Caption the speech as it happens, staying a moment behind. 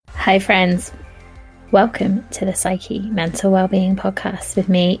Hi friends, welcome to the Psyche Mental Wellbeing Podcast with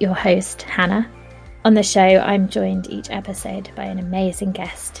me, your host, Hannah. On the show, I'm joined each episode by an amazing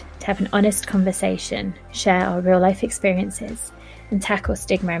guest to have an honest conversation, share our real life experiences, and tackle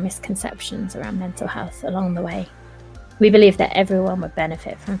stigma and misconceptions around mental health along the way. We believe that everyone would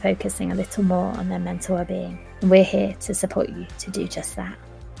benefit from focusing a little more on their mental wellbeing, and we're here to support you to do just that.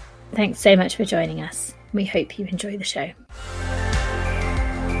 Thanks so much for joining us. We hope you enjoy the show.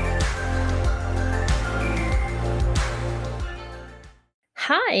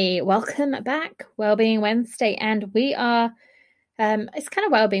 Hi, welcome back. Wellbeing Wednesday, and we are, it's kind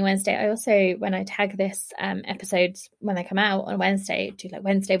of Wellbeing Wednesday. I also, when I tag this episodes, when they come out on Wednesday, do like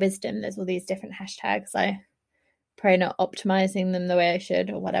Wednesday Wisdom. There's all these different hashtags. I probably not optimizing them the way I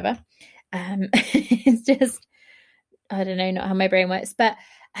should or whatever. It's just, I don't know, not how my brain works, but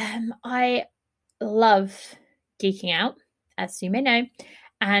I love geeking out, as you may know,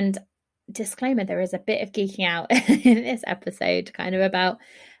 and disclaimer, there is a bit of geeking out in this episode, kind of about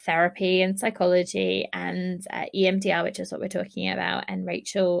therapy and psychology and EMDR, which is what we're talking about. And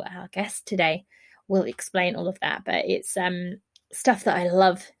Rachel, our guest today, will explain all of that. But it's stuff that I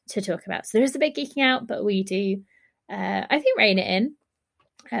love to talk about. So there is a bit geeking out, but we do, I think, rein it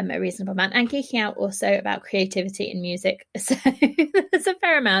in a reasonable amount. And geeking out also about creativity and music. So there's a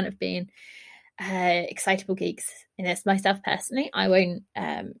fair amount of being excitable geeks in this. Myself personally, I won't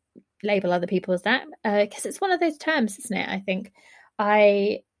label other people as that because it's one of those terms, isn't it? I think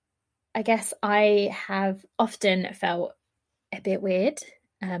I guess I have often felt a bit weird.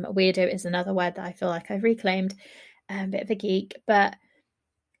 A weirdo is another word that I feel like I've reclaimed. A bit of a geek, but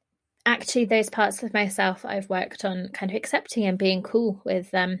actually those parts of myself I've worked on kind of accepting and being cool with.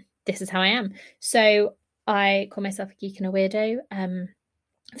 This is how I am. So I call myself a geek and a weirdo.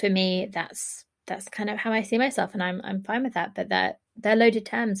 For me, that's kind of how I see myself, and I'm fine with that. But they're loaded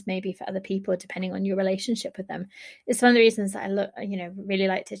terms maybe for other people, depending on your relationship with them. It's one of the reasons that I really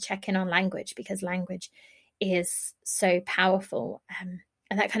like to check in on language, because language is so powerful. And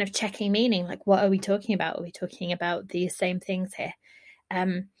that kind of checking meaning, like, what are we talking about? Are we talking about these same things here?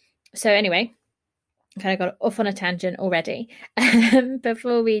 So anyway, I kind of got off on a tangent already.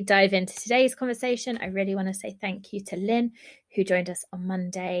 Before we dive into today's conversation, I really want to say thank you to Lynn, who joined us on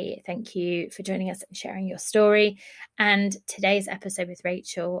Monday. Thank you for joining us and sharing your story. And today's episode with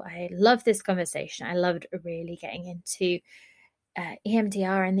Rachel, I love this conversation. I loved really getting into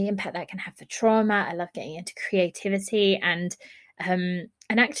EMDR and the impact that can have for trauma. I love getting into creativity, and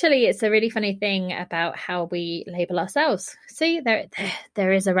actually it's a really funny thing about how we label ourselves. See,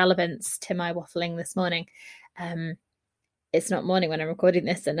 there is a relevance to my waffling this morning. It's not morning when I'm recording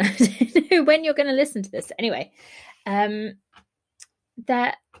this, and I don't know when you're going to listen to this. Anyway,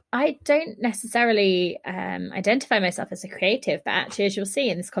 that I don't necessarily identify myself as a creative, but actually, as you'll see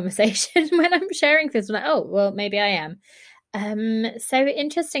in this conversation, when I'm sharing this, I'm like, oh, well, maybe I am. So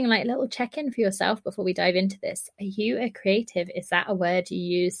interesting, like little check-in for yourself before we dive into this. Are you a creative? Is that a word you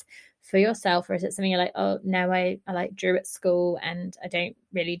use for yourself, or is it something you're like, oh no, I like drew at school and I don't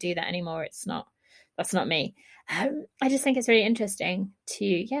really do that anymore? That's not me. I just think it's really interesting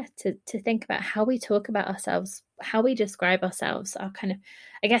to think about how we talk about ourselves, how we describe ourselves. Our kind of,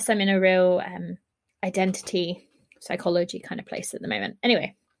 I guess I'm in a real identity psychology kind of place at the moment.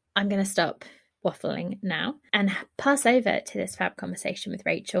 Anyway, I'm going to stop waffling now and pass over to this fab conversation with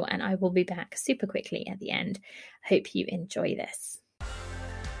Rachel, and I will be back super quickly at the end. I hope you enjoy this.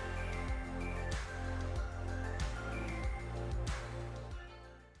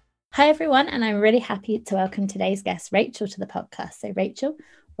 Hi everyone, and I'm really happy to welcome today's guest, Rachel, to the podcast. So Rachel,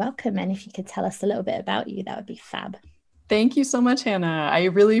 welcome, and if you could tell us a little bit about you, that would be fab. Thank you so much, Hannah. I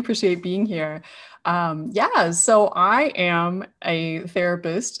really appreciate being here. So I am a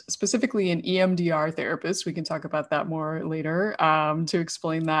therapist, specifically an EMDR therapist. We can talk about that more later to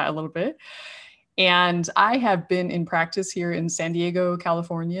explain that a little bit. And I have been in practice here in San Diego,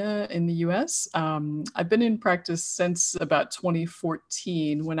 California, in the US. I've been in practice since about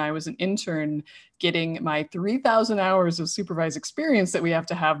 2014, when I was an intern getting my 3,000 hours of supervised experience that we have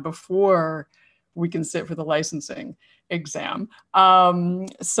to have before we can sit for the licensing exam.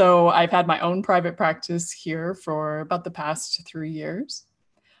 So I've had my own private practice here for about the past 3 years.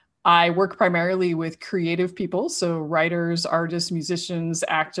 I work primarily with creative people, so writers, artists, musicians,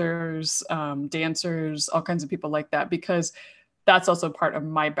 actors, dancers, all kinds of people like that, because that's also part of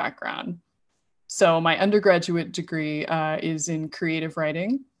my background. So my undergraduate degree is in creative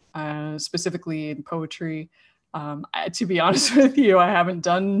writing, specifically in poetry. To be honest with you, I haven't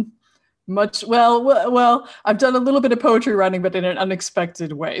done much. Well, I've done a little bit of poetry writing, but in an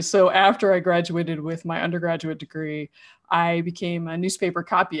unexpected way. So after I graduated with my undergraduate degree, I became a newspaper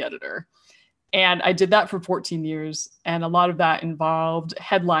copy editor. And I did that for 14 years. And a lot of that involved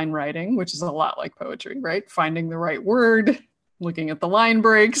headline writing, which is a lot like poetry, right? Finding the right word, looking at the line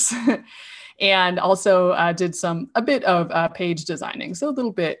breaks, and also did a bit of page designing. So a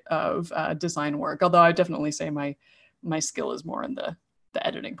little bit of design work, although I definitely say my skill is more in the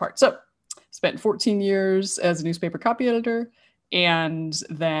editing part. So spent 14 years as a newspaper copy editor, and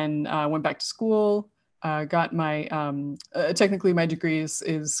then went back to school. Got my, technically my degree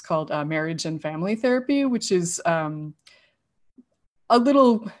is called marriage and family therapy, which is a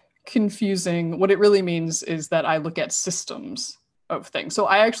little confusing. What it really means is that I look at systems of things. So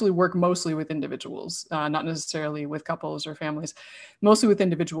I actually work mostly with individuals, not necessarily with couples or families, mostly with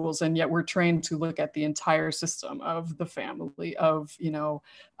individuals. And yet we're trained to look at the entire system of the family, of,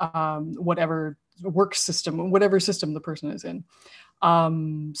 whatever work system, whatever system the person is in.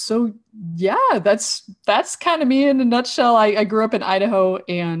 So yeah, that's kind of me in a nutshell. I grew up in Idaho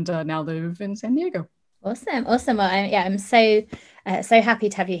and now live in San Diego. Awesome. Well, I'm so happy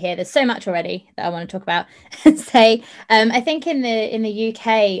to have you here. There's so much already that I want to talk about. So, I think in the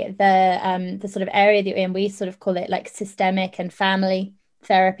UK, the sort of area that you're in, we sort of call it like systemic and family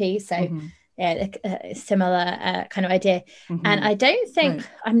therapy. So, yeah, a similar kind of idea. And I don't think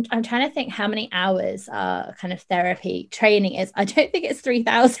I'm trying to think how many hours our kind of therapy training is. I don't think it's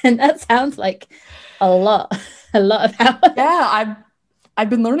 3,000. That sounds like a lot of hours. Yeah, I've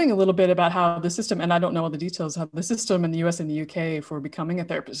been learning a little bit about how the system, and I don't know all the details, how the system in the US and the UK for becoming a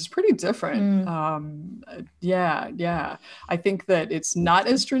therapist is pretty different. Yeah. I think that it's not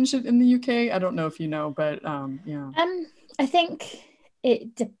as stringent in the UK. I don't know if you know, but yeah. I think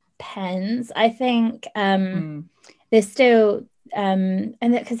it depends. I think there's still and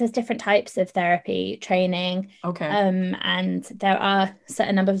because there's different types of therapy training. Okay. And there are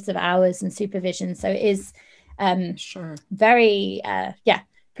certain numbers of hours and supervision. So it is sure. very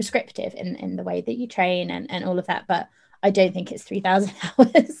prescriptive in the way that you train and all of that, but I don't think it's 3,000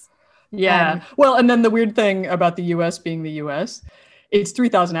 hours. Yeah. Well, and then the weird thing about the US being the US, it's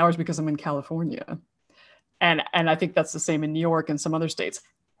 3,000 hours because I'm in California. And I think that's the same in New York and some other states.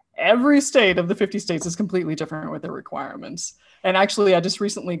 Every state of the 50 states is completely different with their requirements. And actually, I just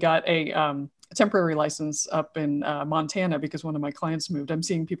recently got a temporary license up in Montana because one of my clients moved. I'm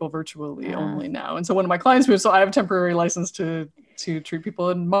seeing people virtually only now. And so one of my clients moved, so I have a temporary license to treat people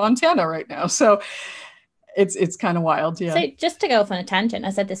in Montana right now. So it's kind of wild. Yeah. So just to go off on a tangent,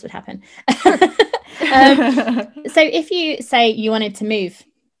 I said this would happen. So if you say you wanted to move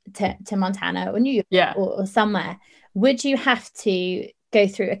to Montana or New York or somewhere, would you have to go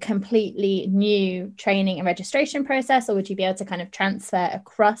through a completely new training and registration process, or would you be able to kind of transfer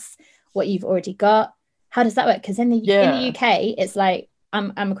across what you've already got? How does that work? Because in the UK, it's like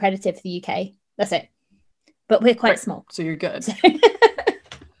I'm accredited for the UK. That's it. But we're quite small. So you're good.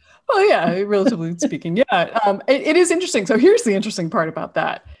 Well, yeah, relatively speaking. Yeah. It is interesting. So here's the interesting part about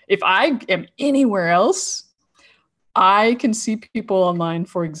that. If I am anywhere else, I can see people online,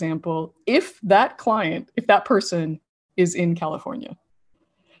 for example, if that person is in California.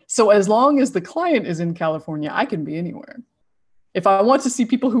 So as long as the client is in California, I can be anywhere. If I want to see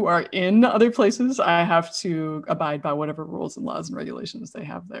people who are in other places, I have to abide by whatever rules and laws and regulations they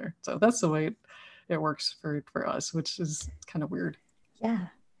have there. So that's the way it works for us, which is kind of weird. Yeah.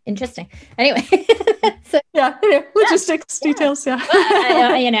 Interesting. Anyway. Logistics, details. Yeah.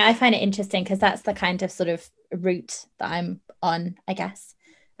 Well, I find it interesting because that's the kind of sort of route that I'm on, I guess.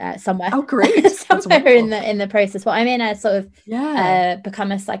 Somewhere. Oh, great! Somewhere in the process. Well, I'm in a sort of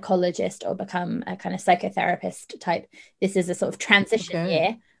become a psychologist or become a kind of psychotherapist type. This is a sort of transition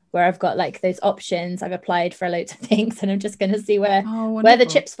year where I've got like those options. I've applied for loads of things, and I'm just going to see where the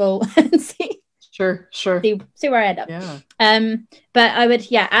chips fall and see. Sure. See where I end up. Yeah. But I would,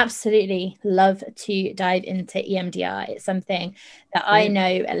 absolutely love to dive into EMDR. It's something that I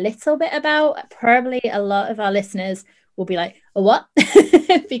know a little bit about. Probably a lot of our listeners will be like, "Oh, what?"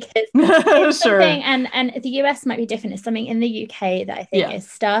 Because it's something, and the US might be different. It's something in the UK that I think is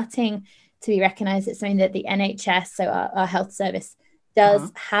starting to be recognized. It's something that the NHS, so our health service,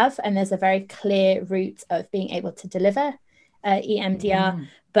 does have, and there's a very clear route of being able to deliver EMDR.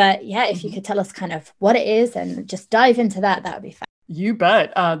 But if you could tell us kind of what it is and just dive into that would be fun. You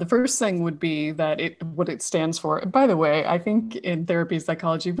bet. The first thing would be that what it stands for. By the way, I think in therapy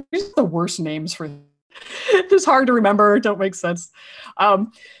psychology, these are the worst names for just hard to remember, don't make sense.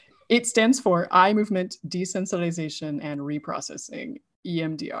 It stands for Eye Movement Desensitization and Reprocessing,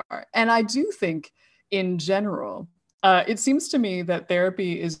 EMDR. And I do think in general, It seems to me that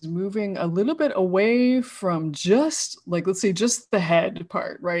therapy is moving a little bit away from just like, let's say, just the head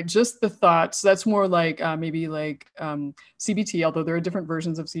part, right? Just the thoughts. That's more like maybe like CBT, although there are different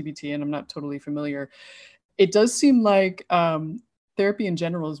versions of CBT and I'm not totally familiar. It does seem like therapy in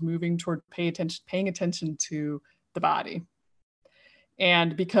general is moving toward paying attention to the body.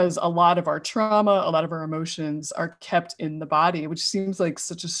 And because a lot of our trauma, a lot of our emotions are kept in the body, which seems like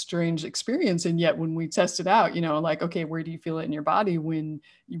such a strange experience. And yet when we test it out, like, okay, where do you feel it in your body when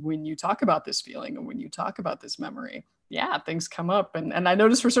you talk about this feeling and when you talk about this memory? Yeah, things come up. And I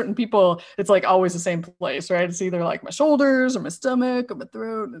notice for certain people, it's like always the same place, right? It's either like my shoulders or my stomach or my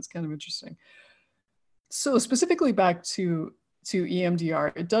throat. And it's kind of interesting. So specifically back to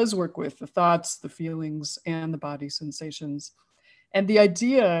EMDR, it does work with the thoughts, the feelings, and the body sensations. And the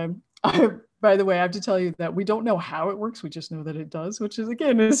idea, by the way, I have to tell you that we don't know how it works. We just know that it does, which is,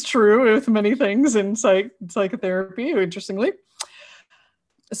 again, is true with many things in psychotherapy, interestingly.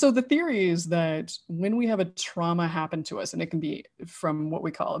 So the theory is that when we have a trauma happen to us, and it can be from what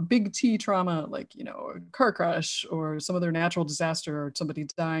we call a big T trauma, like, a car crash or some other natural disaster or somebody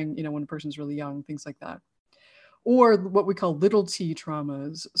dying, when a person's really young, things like that. Or what we call little T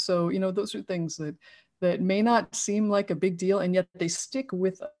traumas. So, those are things that may not seem like a big deal, and yet they stick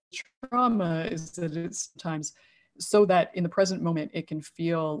with trauma, is that it's sometimes so that in the present moment, it can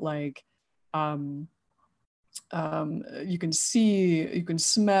feel like you can see, you can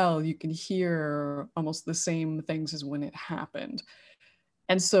smell, you can hear almost the same things as when it happened.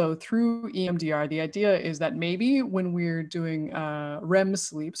 And so through EMDR, the idea is that maybe when we're doing REM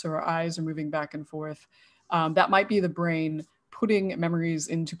sleep, so our eyes are moving back and forth, that might be the brain putting memories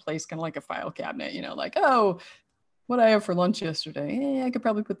into place, kind of like a file cabinet, like, oh, what I have for lunch yesterday, I could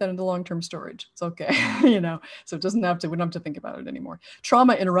probably put that into long-term storage. It's okay, so it doesn't have to, we don't have to think about it anymore.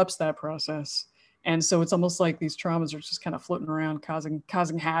 Trauma interrupts that process. And so it's almost like these traumas are just kind of floating around,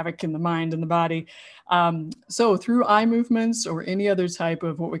 causing havoc in the mind and the body. So through eye movements or any other type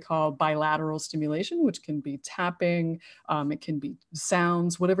of what we call bilateral stimulation, which can be tapping, it can be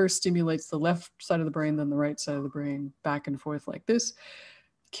sounds, whatever stimulates the left side of the brain, then the right side of the brain, back and forth like this,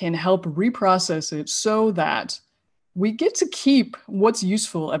 can help reprocess it so that we get to keep what's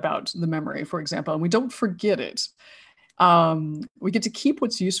useful about the memory, for example, and we don't forget it. We get to keep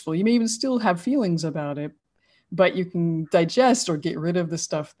what's useful. You may even still have feelings about it, but you can digest or get rid of the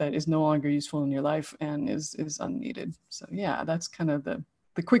stuff that is no longer useful in your life and is unneeded. So yeah, that's kind of the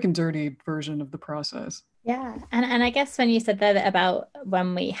quick and dirty version of the process. Yeah. And I guess when you said that about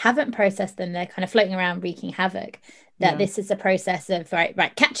when we haven't processed them, they're kind of floating around wreaking havoc, that this is a process of right,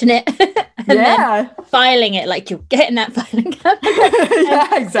 catching it and then filing it, like you're getting that filing cabinet.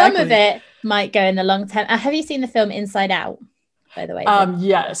 Yeah, exactly. Some of it might go in the long term. Have you seen the film Inside Out, by the way?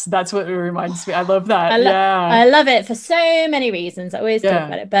 Yes, that's what it reminds me. I love that. I love it for so many reasons. I always talk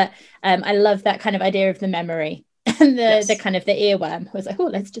about it, but I love that kind of idea of the memory and the kind of the earworm. I was like, oh,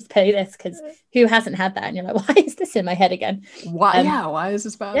 let's just play this, because who hasn't had that? And you're like, why is this in my head again? Why is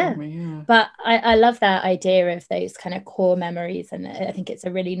this bothering me? Yeah. But I love that idea of those kind of core memories, and I think it's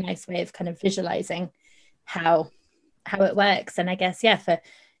a really nice way of kind of visualizing how it works. And I guess for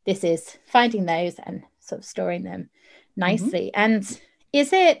this is finding those and sort of storing them nicely. And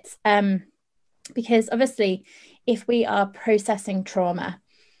is it because obviously if we are processing trauma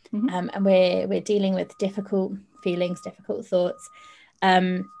and we're dealing with difficult feelings, difficult thoughts,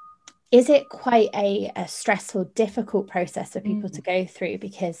 is it quite a stressful, difficult process for people to go through?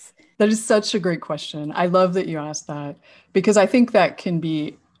 Because that is such a great question. I love that you asked that, because I think that can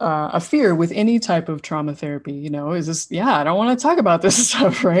be a fear with any type of trauma therapy. Is this, I don't want to talk about this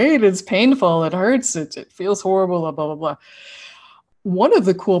stuff, right? It's painful, it hurts, it feels horrible, blah, blah, blah. One of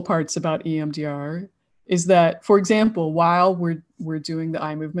the cool parts about EMDR is that, for example, while we're doing the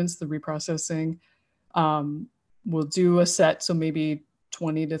eye movements, the reprocessing, we'll do a set, so maybe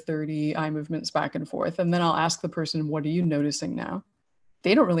 20 to 30 eye movements back and forth. And then I'll ask the person, what are you noticing now?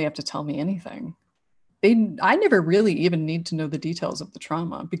 They don't really have to tell me anything. I never really even need to know the details of the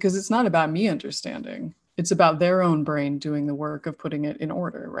trauma, because it's not about me understanding. It's about their own brain doing the work of putting it in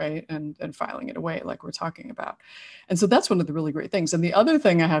order, right? And filing it away like we're talking about. And so that's one of the really great things. And the other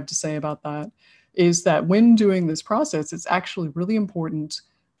thing I have to say about that is that when doing this process, it's actually really important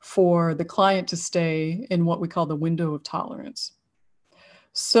for the client to stay in what we call the window of tolerance.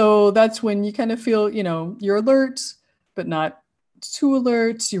 So that's when you kind of feel, you're alert, but not too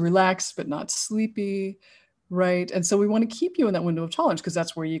alert, you're relaxed, but not sleepy, right? And so we want to keep you in that window of tolerance, because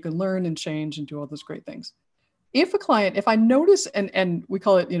that's where you can learn and change and do all those great things. If I notice, and we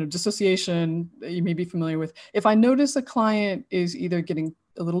call it, dissociation, that you may be familiar with, if I notice a client is either getting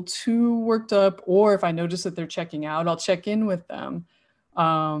a little too worked up, or if I notice that they're checking out, I'll check in with them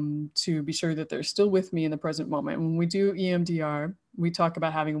to be sure that they're still with me in the present moment. When we do EMDR, we talk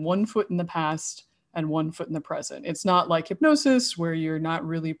about having one foot in the past and one foot in the present. It's not like hypnosis where you're not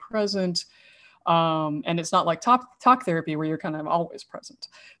really present. And it's not like talk therapy where you're kind of always present.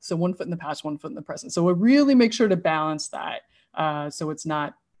 So one foot in the past, one foot in the present. So we really make sure to balance that.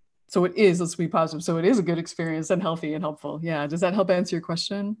 So it is, let's be positive. So it is a good experience and healthy and helpful. Yeah. Does that help answer your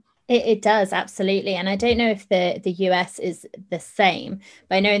question? It does, absolutely. And I don't know if the US is the same,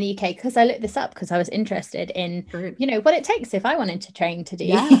 but I know in the UK, because I looked this up because I was interested in, Great. what it takes if I wanted to train to do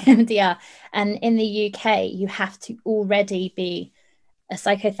Yeah. EMDR. And in the UK, you have to already be a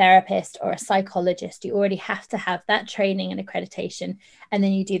psychotherapist or a psychologist. You already have to have that training and accreditation. And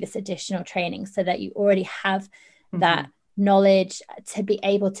then you do this additional training so that you already have that knowledge to be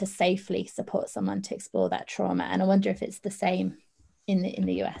able to safely support someone to explore that trauma. And I wonder if it's the same in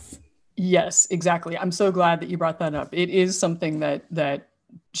the US. Yes, exactly. I'm so glad that you brought that up. It is something that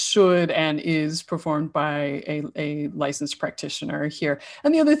should and is performed by a licensed practitioner here.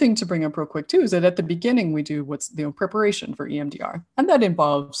 And the other thing to bring up real quick too is that at the beginning we do what's preparation for EMDR, and that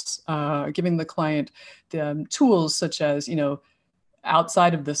involves giving the client the tools such as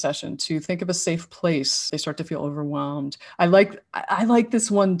outside of the session to think of a safe place. They start to feel overwhelmed. I like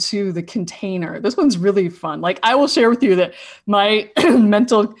this one too, the container. This one's really fun. Like, I will share with you that my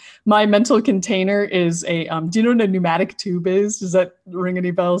mental container is a do you know what a pneumatic tube is? Does that ring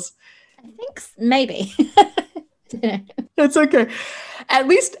any bells? I think maybe. It's okay. At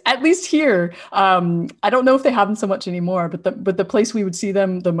least here, I don't know if they have them so much anymore, but the place we would see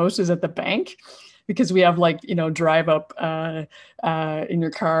them the most is at the bank, because we have drive up in your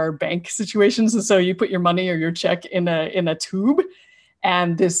car bank situations. And so you put your money or your check in a tube,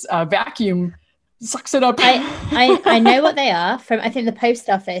 and this vacuum sucks it up. I know what they are from, I think, the post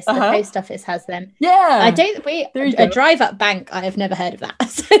office. The post office has them. Yeah. A drive up bank. I have never heard of that.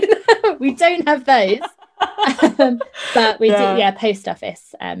 So we don't have those. But we do, post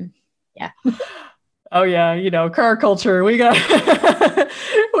office. Yeah. Oh yeah, car culture. We got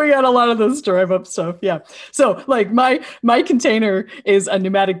we got a lot of this drive up stuff. Yeah. So like my container is a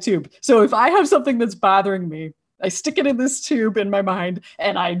pneumatic tube. So if I have something that's bothering me, I stick it in this tube in my mind,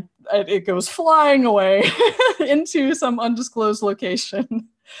 and it goes flying away into some undisclosed location.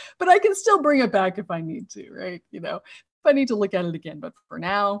 But I can still bring it back if I need to, right? If I need to look at it again. But for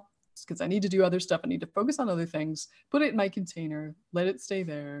now, because I need to do other stuff, I need to focus on other things, put it in my container, let it stay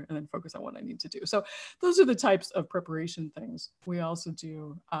there, and then focus on what I need to do. So those are the types of preparation things we also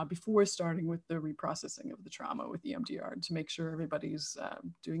do before starting with the reprocessing of the trauma with EMDR, to make sure everybody's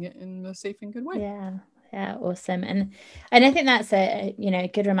doing it in a safe and good way. Yeah, awesome. And I think that's a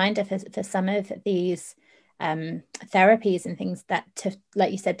good reminder for some of these therapies and things, that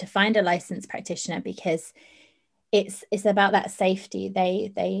like you said, to find a licensed practitioner, because it's about that safety.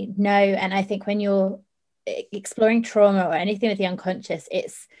 They know. And I think when you're exploring trauma or anything with the unconscious,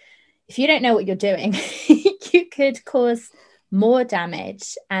 it's, if you don't know what you're doing, you could cause more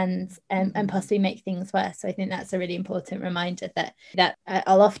damage and possibly make things worse. So I think that's a really important reminder that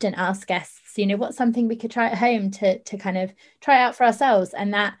I'll often ask guests, what's something we could try at home to kind of try out for ourselves,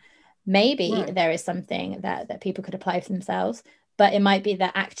 and that maybe there is something that people could apply for themselves. But it might be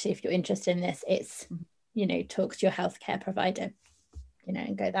that actually, if you're interested in this, it's talk to your healthcare provider,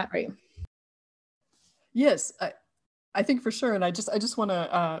 and go that route. Yes, I think for sure. And I just want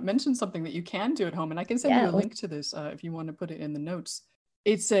to mention something that you can do at home, and I can send you a link to this if you want to put it in the notes.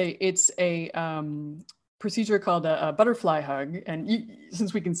 It's a procedure called a butterfly hug, and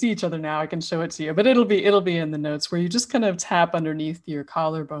since we can see each other now, I can show it to you. But it'll be in the notes, where you just kind of tap underneath your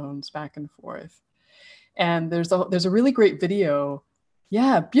collarbones back and forth. And there's a really great video.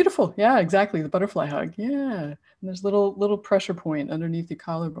 Yeah, beautiful. Yeah, exactly. The butterfly hug. Yeah. And there's little pressure point underneath the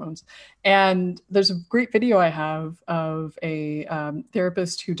collarbones. And there's a great video I have of a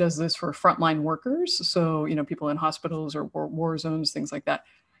therapist who does this for frontline workers. So, people in hospitals or war zones, things like that.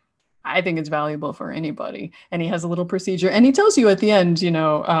 I think it's valuable for anybody. And he has a little procedure, and he tells you at the end,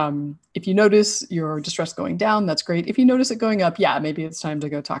 if you notice your distress going down, that's great. If you notice it going up, maybe it's time to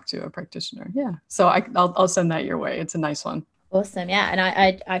go talk to a practitioner. Yeah. So I'll send that your way. It's a nice one. Awesome. Yeah.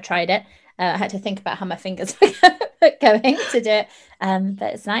 And I tried it. I had to think about how my fingers were going to do it.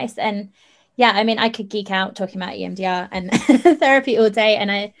 But it's nice. And yeah, I mean, I could geek out talking about EMDR and therapy all day,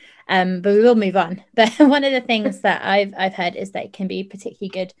 and but we will move on. But one of the things that I've heard is that it can be particularly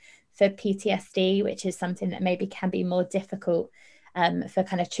good for PTSD, which is something that maybe can be more difficult for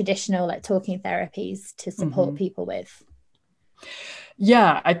kind of traditional talking therapies to support people with.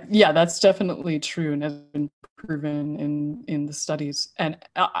 Yeah, that's definitely true and has been proven in the studies. And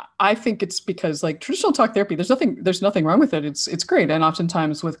I think it's because like traditional talk therapy, there's nothing wrong with it. It's great. And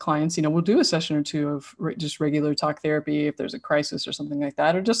oftentimes with clients, we'll do a session or two of just regular talk therapy if there's a crisis or something like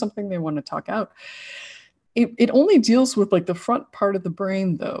that, or just something they want to talk out. It only deals with like the front part of the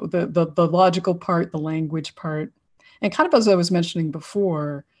brain though, the logical part, the language part. And kind of as I was mentioning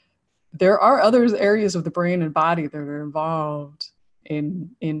before, there are other areas of the brain and body that are involved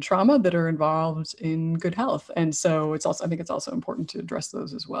in trauma, that are involved in good health. And so I think it's also important to address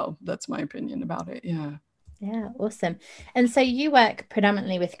those as well. That's my opinion about it. Yeah. Yeah, awesome. And so you work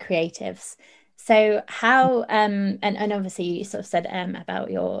predominantly with creatives. So how and obviously you sort of said about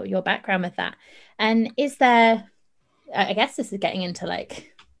your background with that. And is there, I guess this is getting into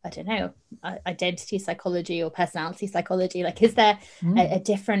like, I don't know, identity psychology or personality psychology. Like, is there a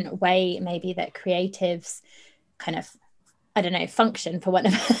different way maybe that creatives kind of, I don't know, function for one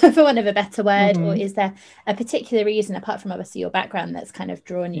of for one of a better word, or is there a particular reason apart from obviously your background that's kind of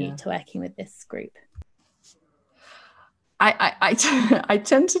drawn you to working with this group? I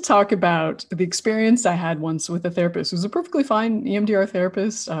tend to talk about the experience I had once with a therapist who was a perfectly fine EMDR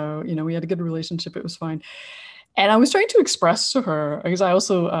therapist. We had a good relationship. It was fine. And I was trying to express to her, because I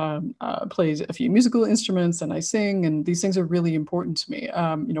also play a few musical instruments and I sing, and these things are really important to me,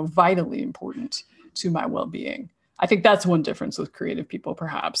 vitally important to my well-being. I think that's one difference with creative people,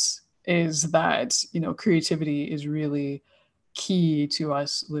 perhaps, is that, creativity is really key to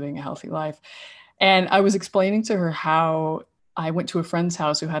us living a healthy life. And I was explaining to her how I went to a friend's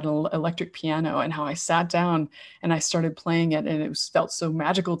house who had an electric piano, and how I sat down and I started playing it, and it felt so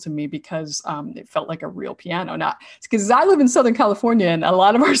magical to me because it felt like a real piano. Not because I live in Southern California and a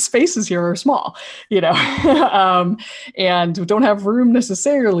lot of our spaces here are small, and don't have room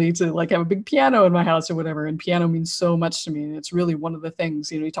necessarily to like have a big piano in my house or whatever. And piano means so much to me, and it's really one of the things.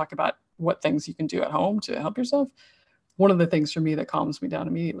 You talk about what things you can do at home to help yourself. One of the things for me that calms me down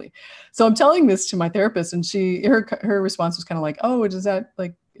immediately. So I'm telling this to my therapist, and her response was kind of like, "Oh, is that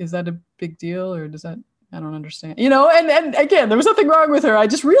a big deal, or does that, I don't understand." And again, there was nothing wrong with her. I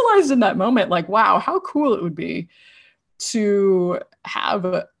just realized in that moment, like, wow, how cool it would be to have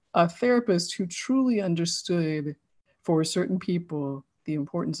a therapist who truly understood, for certain people, the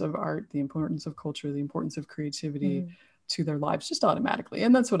importance of art, the importance of culture, the importance of creativity to their lives just automatically.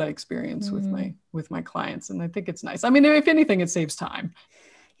 And that's what I experience with my clients. And I think it's nice. I mean, if anything, it saves time.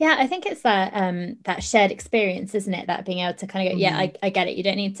 Yeah, I think it's that shared experience, isn't it? That being able to kind of go, yeah, I get it. You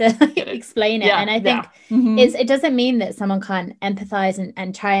don't need to explain it. Yeah, and I think it doesn't mean that someone can't empathize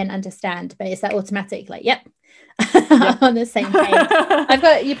and try and understand, but it's that automatic, like, yep, on the same page.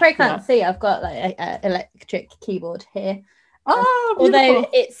 You probably can't see, I've got like a electric keyboard here. Oh, although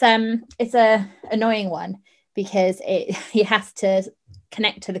it's a annoying one, because he has to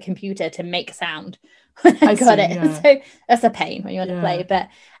connect to the computer to make sound when I got it. Yeah. So that's a pain when you want to play. But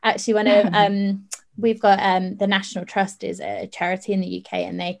actually, one of we've got the National Trust is a charity in the UK,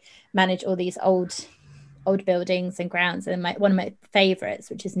 and they manage all these old buildings and grounds. And one of my favorites,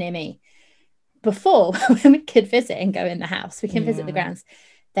 which is near me, before when we could visit and go in the house, we can visit the grounds.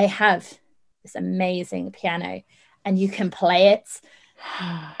 They have this amazing piano, and you can play it.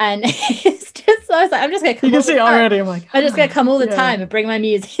 And it's just, I was like, I'm just gonna come. You can see already. I'm like, I'm just gonna come all the time and bring my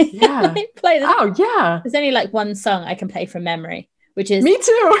music. Yeah. Play this. Oh yeah. There's only like one song I can play from memory, which is me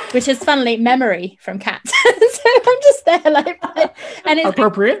too. Which is funnily Memory from Cats. So I'm just there like, and it's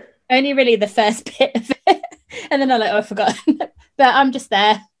appropriate. Only really the first bit of it, and then I'm like, oh, I forgot. But I'm just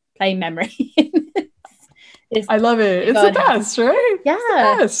there playing Memory. I love it. It's the best, right?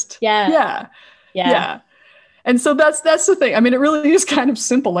 Yeah. It's the best. Yeah. And so that's the thing. I mean, it really is kind of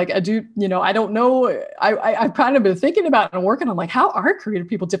simple. Like I don't know. I've kind of been thinking about and working on like, how are creative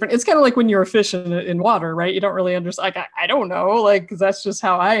people different? It's kind of like when you're a fish in water, right? You don't really understand. Like, I don't know, like, 'cause that's just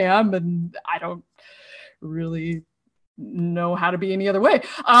how I am. And I don't really know how to be any other way.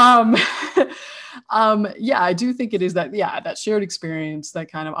 I do think it is that shared experience,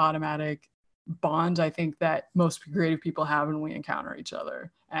 that kind of automatic bond, I think that most creative people have when we encounter each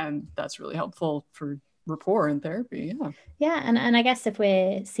other. And that's really helpful for rapport in therapy. And I guess if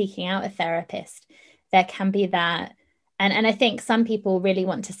we're seeking out a therapist, there can be that, and I think some people really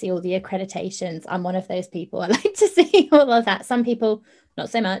want to see all the accreditations. I'm one of those people. I like to see all of that. Some people not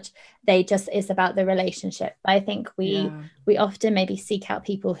so much. It's about the relationship. But I think we often maybe seek out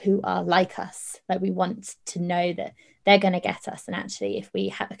people who are like us, like we want to know that they're going to get us. And actually, if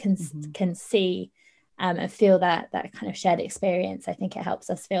we can see and feel that kind of shared experience, I think it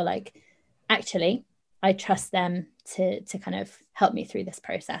helps us feel like, actually, I trust them to kind of help me through this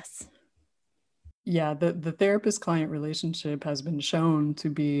process. yeah, the therapist client relationship has been shown to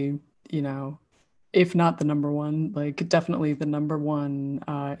be, you know, if not the number one, like definitely the number one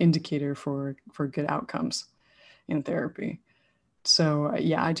indicator for good outcomes in therapy. So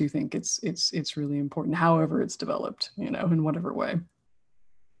yeah, I do think it's really important, however it's developed, you know, in whatever way.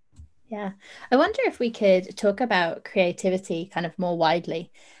 Yeah. I wonder if we could talk about creativity kind of more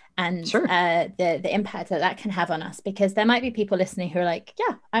widely and Sure. the impact that that can have on us, because there might be people listening who are like,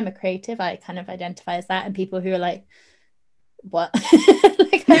 yeah, I'm a creative. I kind of identify as that. And people who are like, what?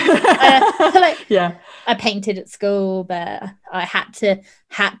 Like, like Yeah. I painted at school, but I had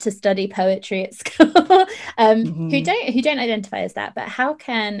to study poetry at school. Mhm. Who don't identify as that. But how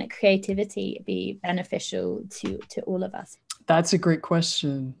can creativity be beneficial to all of us? That's a great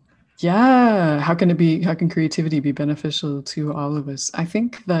question. Yeah, how can creativity be beneficial to all of us? I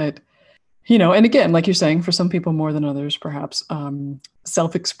think that, you know, and again, like you're saying, for some people more than others, perhaps,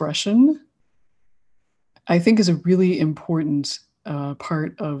 self-expression, I think, is a really important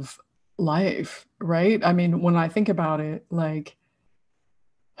part of life, right? I mean, when I think about it, like,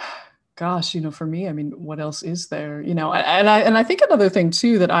 gosh, you know, for me, I mean, what else is there? You know, and I think another thing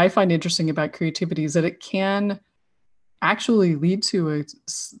too that I find interesting about creativity is that it can actually lead to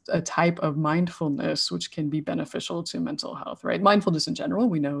a type of mindfulness which can be beneficial to mental health, right? Mindfulness in general,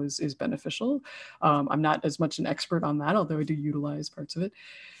 we know is beneficial. I'm not as much an expert on that, although I do utilize parts of it.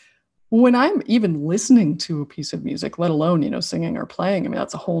 When I'm even listening to a piece of music, let alone, you know, singing or playing, I mean,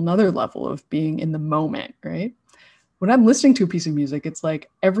 that's a whole nother level of being in the moment, right? When I'm listening to a piece of music, it's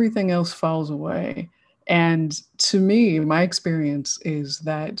like everything else falls away. And to me, my experience is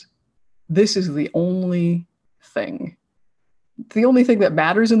that this is the only thing that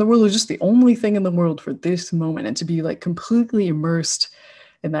matters in the world is just the only thing in the world for this moment, and to be like completely immersed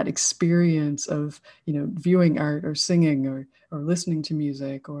in that experience of, you know, viewing art or singing or listening to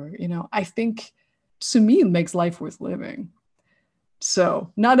music, or, you know, I think, to me, makes life worth living.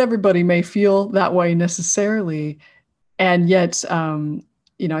 So not everybody may feel that way necessarily, and yet,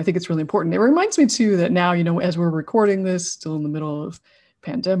 you know, I think it's really important. It reminds me too that now, you know, as we're recording this, still in the middle of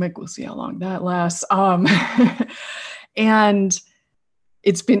pandemic, we'll see how long that lasts. And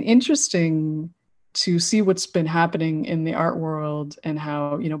it's been interesting to see what's been happening in the art world, and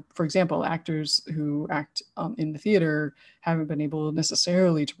how, you know, for example, actors who act in the theater haven't been able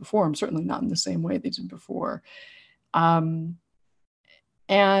necessarily to perform, certainly not in the same way they did before. Um,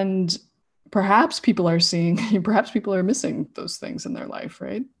 and perhaps people are seeing, perhaps people are missing those things in their life,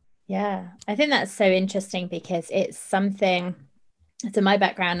 right? Yeah, I think that's so interesting because it's something. So my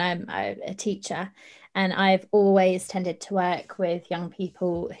background, I'm a teacher, and I've always tended to work with young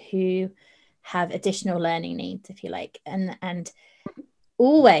people who have additional learning needs, if you like, and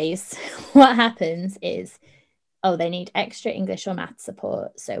always what happens is, oh, they need extra English or math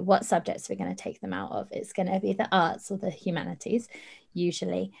support. So what subjects are we going to take them out of? It's going to be the arts or the humanities,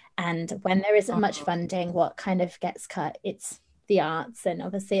 usually. And when there isn't much funding, what kind of gets cut? It's the arts. And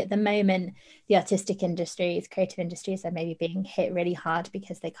obviously at the moment, the artistic industries, creative industries are maybe being hit really hard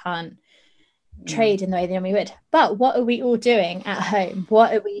because they can't Yeah. trade in the way that we would. But what are we all doing at home?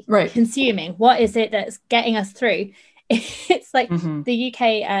 What are we Right. consuming? What is it that's getting us through? It's like Mm-hmm. the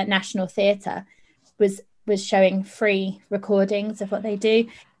UK National Theatre was showing free recordings of what they do.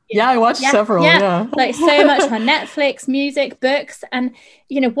 Yeah, I watched Yeah, several. yeah, Yeah. like so much on Netflix, music, books, and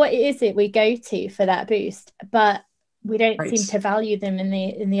what is it we go to for that boost, but we don't seem Right. to value them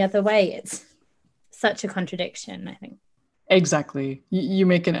in the other way. It's such a contradiction, I think. Exactly. You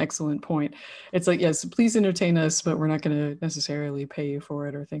make an excellent point. It's like, yes, please entertain us, but we're not going to necessarily pay you for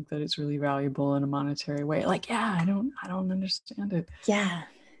it or think that it's really valuable in a monetary way. Like, yeah, I don't understand it. Yeah,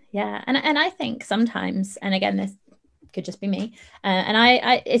 yeah, and I think sometimes, and again, this could just be me, and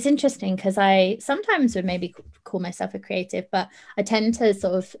I it's interesting because I sometimes would maybe call myself a creative, but I tend to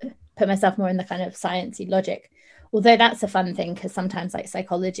sort of put myself more in the kind of sciencey logic. Although that's a fun thing because sometimes like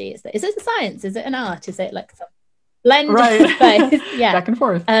psychology is it a science? Is it an art? Is it like some blend of Right. both? Yeah. Back and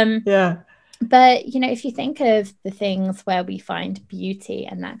forth. Um, Yeah. but if you think of the things where we find beauty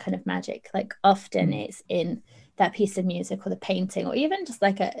and that kind of magic, like often Mm. it's in that piece of music or the painting or even just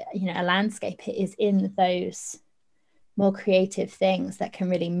like a landscape. It is in those more creative things that can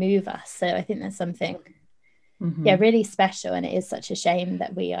really move us. So I think there's something, yeah, Hmm. really special. And it is such a shame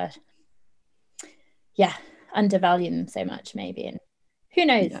that we are, yeah, undervaluing them so much, maybe. And who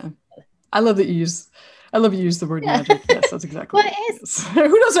knows? Yeah. I love that you use I love you use the word Yeah. magic. Yes, that's exactly Well, it. it is. Yes.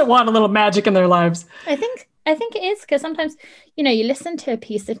 Who doesn't want a little magic in their lives? I think it is because sometimes, you listen to a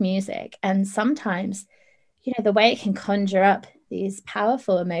piece of music and sometimes, the way it can conjure up these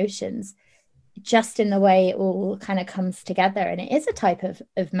powerful emotions just in the way it all kind of comes together. And it is a type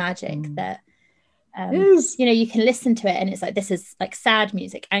of magic Mm. that Yes. You know, you can listen to it and it's like, this is like sad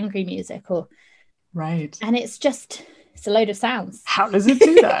music, angry music, or right. And it's a load of sounds. How does it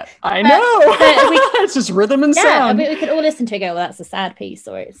do that? I know. It's just rhythm and sound. We could all listen to it and go, well, that's a sad piece,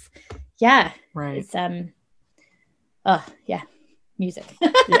 or it's right. It's music.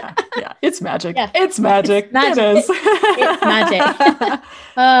 yeah. It's magic. Yeah. It's magic. It's magic. It is. It's magic.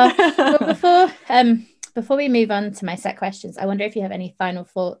 Well, before we move on to my set questions, I wonder if you have any final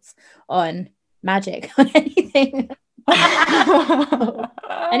thoughts on magic, on anything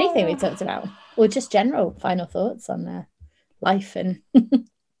anything we talked about, or just general final thoughts on life and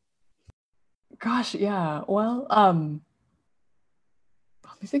gosh, yeah. Well,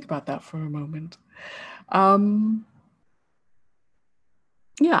 let me think about that for a moment.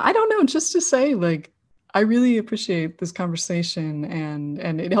 Yeah, I don't know, just to say, like, I really appreciate this conversation,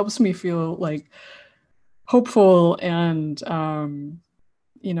 and it helps me feel like hopeful, and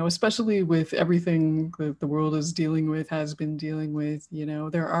you know, especially with everything that the world is dealing with, has been dealing with, you know,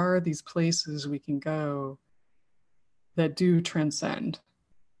 there are these places we can go that do transcend,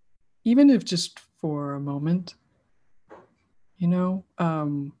 even if just for a moment, you know,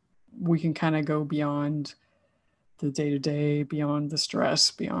 we can kind of go beyond the day-to-day, beyond the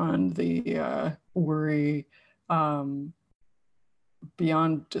stress, beyond the worry,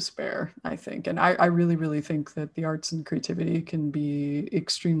 beyond despair, I think. And I really, really think that the arts and creativity can be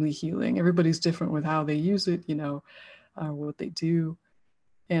extremely healing. Everybody's different with how they use it, you know, what they do.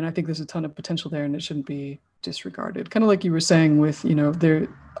 And I think there's a ton of potential there, and it shouldn't be disregarded. Kind of like you were saying with, you know, their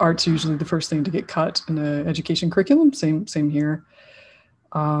art's usually the first thing to get cut in an education curriculum. Same here.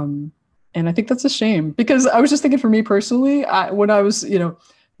 And I think that's a shame, because I was just thinking, for me personally, when I was, you know,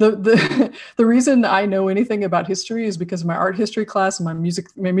 the reason I know anything about history is because of my art history class and my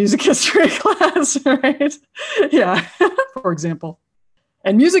music history class, right? Yeah, for example.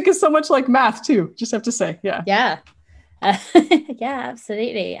 And music is so much like math too, just have to say. Yeah. Yeah,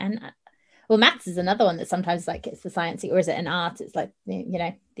 absolutely. And well, maths is another one that sometimes, like, it's the sciencey, or is it an art? It's like, you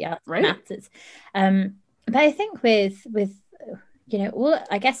know, the art of maths. It's but I think with you know,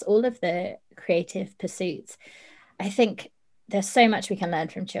 all of the creative pursuits, I think there's so much we can learn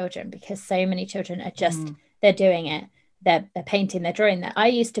from children, because so many children are just they're doing it, they're painting, they're drawing. That I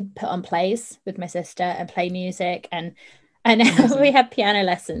used to put on plays with my sister and play music, and we had piano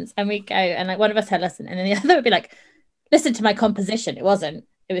lessons, and we'd go, and like one of us had a lesson, and then the other would be like, listen to my composition. It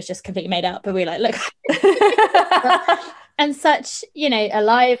was just completely made up, but we like, look. And such, you know,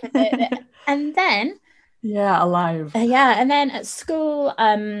 alive. And then alive. And then at school,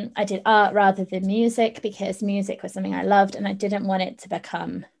 I did art rather than music, because music was something I loved, and I didn't want it to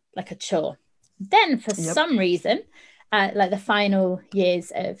become like a chore. Then for some reason, like the final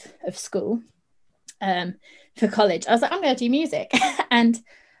years of school, for college, I was like, I'm going to do music. And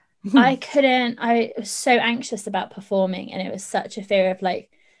I was so anxious about performing, and it was such a fear of like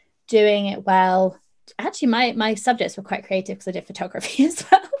doing it well. Actually, my subjects were quite creative, because I did photography as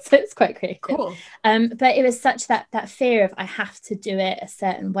well, so it's quite creative. Cool. But it was such that fear of, I have to do it a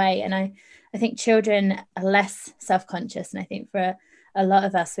certain way, and I think children are less self-conscious, and I think for a lot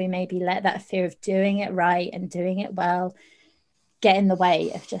of us, we maybe let that fear of doing it right and doing it well get in the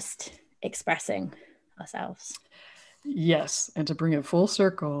way of just expressing ourselves. Yes, and to bring it full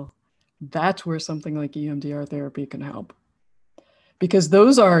circle, that's where something like EMDR therapy can help. Because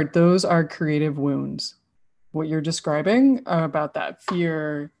those are creative wounds. What you're describing about that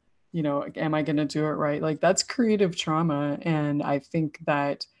fear, you know, am I going to do it right? Like, that's creative trauma. And I think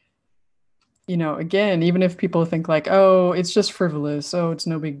that, you know, again, even if people think like, oh, it's just frivolous, oh, it's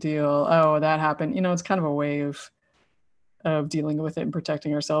no big deal, oh, that happened, you know, it's kind of a way of dealing with it and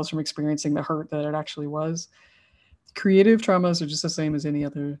protecting ourselves from experiencing the hurt that it actually was. Creative traumas are just the same as any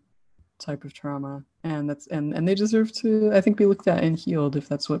other type of trauma, and that's and they deserve to, I think, be looked at and healed, if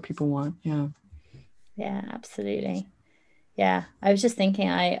that's what people want. Yeah, absolutely. Yeah, I was just thinking,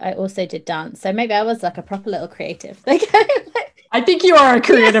 I also did dance, so maybe I was like a proper little creative. I think you are a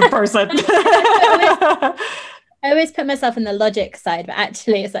creative person. I always put myself in the logic side, but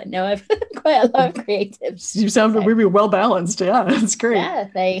actually it's like, no, I've quite a lot of creative. You sound really well balanced. Yeah, it's great. Yeah,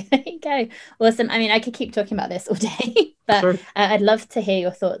 there you go. Awesome. I mean, I could keep talking about this all day, but sure. I'd love to hear your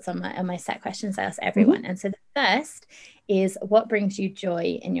thoughts on my set questions I ask everyone. And so the first is, what brings you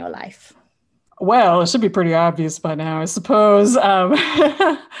joy in your life? Well, it should be pretty obvious by now, I suppose.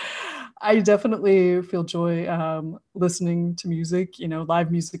 I definitely feel joy listening to music, you know, live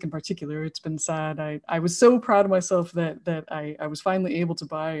music in particular. It's been sad. I was so proud of myself that I was finally able to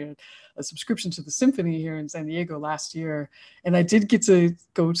buy a subscription to the symphony here in San Diego last year. And I did get to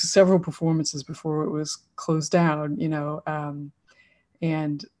go to several performances before it was closed down, you know,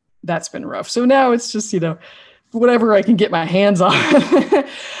 and that's been rough. So now it's just, whatever I can get my hands on.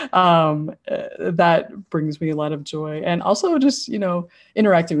 That brings me a lot of joy. And also just,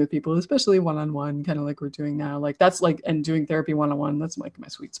 interacting with people, especially one-on-one, kind of like we're doing now. Like that's like, and doing therapy one-on-one, that's like my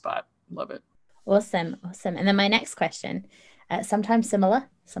sweet spot. Love it. Awesome. And then my next question, sometimes similar,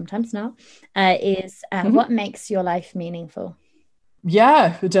 sometimes not, is what makes your life meaningful?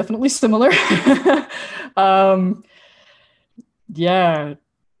 Yeah, definitely similar. Yeah,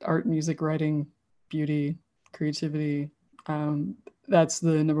 art, music, writing, beauty, creativity. That's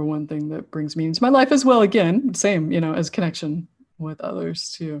the number one thing that brings meaning to my life as well. Again, same, as connection with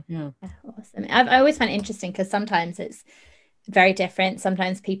others too. Yeah. Awesome. I always find it interesting because sometimes it's very different.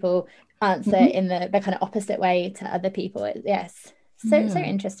 Sometimes people answer in the kind of opposite way to other people. Yes. So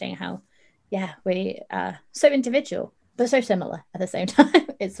interesting how, we are so individual, but so similar at the same time.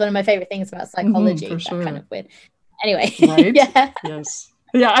 It's one of my favorite things about psychology. For sure. That kind of weird. Anyway. Right? Yeah. Yes.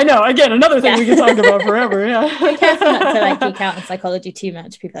 Yeah, I know. Again, another thing we can talk about forever. Yeah. Be careful not to geek out on psychology too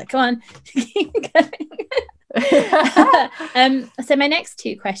much. People are like, come on, keep going. So my next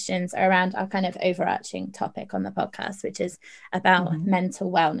two questions are around our kind of overarching topic on the podcast, which is about mental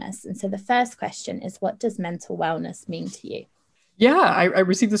wellness. And so the first question is, what does mental wellness mean to you? Yeah, I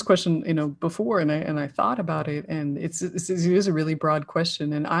received this question, before, and I thought about it, and it is a really broad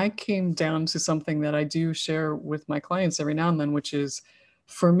question. And I came down to something that I do share with my clients every now and then, which is,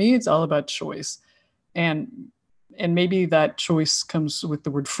 for me, it's all about choice. And maybe that choice comes with the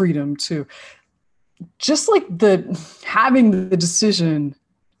word freedom too. Just like having the decision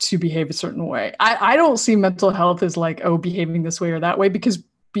to behave a certain way. I don't see mental health as like, behaving this way or that way, because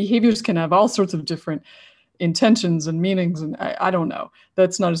behaviors can have all sorts of different intentions and meanings. And I don't know.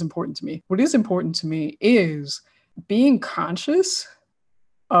 That's not as important to me. What is important to me is being conscious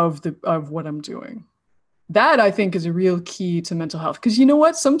of what I'm doing. That, I think, is a real key to mental health. Because you know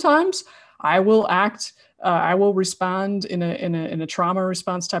what? Sometimes I will I will respond in a trauma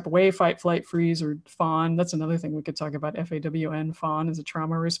response type of way, fight, flight, freeze, or fawn. That's another thing we could talk about. FAWN, fawn, is a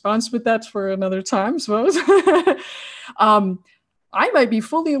trauma response, but that's for another time, I suppose. I might be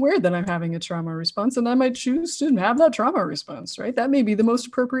fully aware that I'm having a trauma response, and I might choose to have that trauma response, right? That may be the most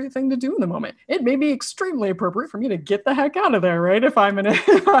appropriate thing to do in the moment. It may be extremely appropriate for me to get the heck out of there, right? If I'm in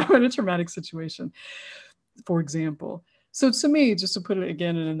a traumatic situation, for example. So to me, just to put it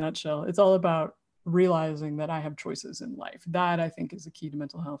again in a nutshell, it's all about realizing that I have choices in life. That, I think, is the key to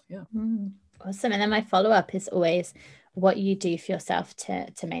mental health. Yeah. Awesome. And then my follow-up is always what you do for yourself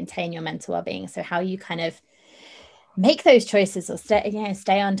to maintain your mental well-being. So how you kind of make those choices or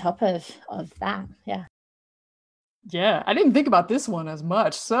stay on top of that. Yeah, I didn't think about this one as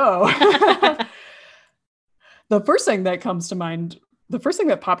much. So the first thing that comes to mind, the first thing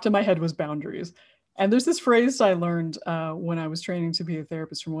that popped in my head was boundaries. And there's this phrase I learned when I was training to be a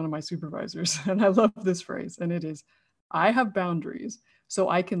therapist from one of my supervisors. And I love this phrase. And it is, I have boundaries so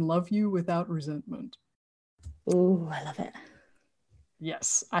I can love you without resentment. Ooh, I love it.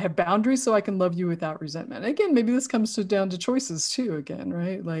 Yes, I have boundaries so I can love you without resentment. Again, maybe this comes down to choices too, again,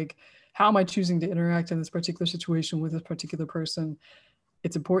 right? Like, how am I choosing to interact in this particular situation with this particular person?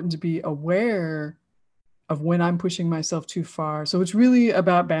 It's important to be aware of when I'm pushing myself too far. So it's really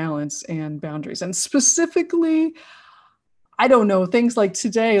about balance and boundaries. And specifically, I don't know, things like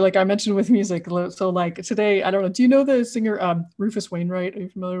today, like I mentioned with music. So like today, I don't know, do you know the singer Rufus Wainwright? Are you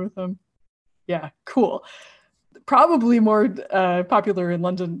familiar with him? Yeah, cool. Probably more popular in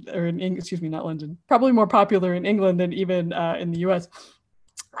London, or not London, probably more popular in England than even in the US.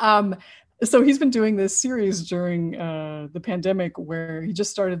 So he's been doing this series during the pandemic, where he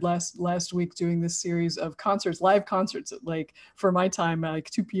just started last week doing this series of live concerts at, like, for my time, like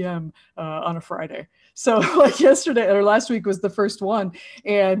 2 p.m. On a Friday. So like yesterday or last week was the first one.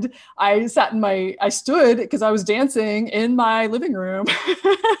 And I stood because I was dancing in my living room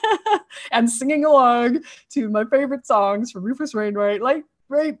and singing along to my favorite songs from Rufus Wainwright, like,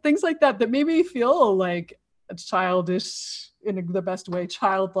 right, things like that made me feel like a childish, in the best way,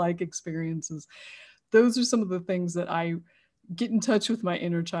 childlike experiences. Those are some of the things that I get in touch with my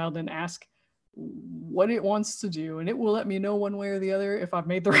inner child and ask what it wants to do, and it will let me know one way or the other if I've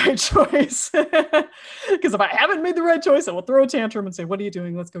made the right choice. Because if I haven't made the right choice, I will throw a tantrum and say, what are you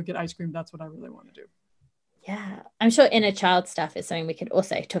doing? Let's go get ice cream. That's what I really want to do. Yeah, I'm sure inner child stuff is something we could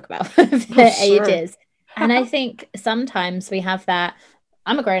also talk about for ages. And I think sometimes we have that,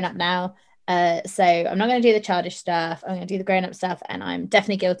 I'm a grown up now, so I'm not going to do the childish stuff. I'm going to do the grown up stuff, and I'm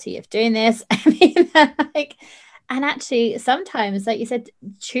definitely guilty of doing this. I mean, and actually sometimes, like you said,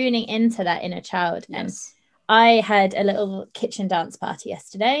 tuning into that inner child. Yes. I had a little kitchen dance party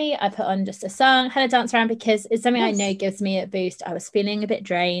yesterday. I put on just a song, had a dance around because it's something I know gives me a boost. I was feeling a bit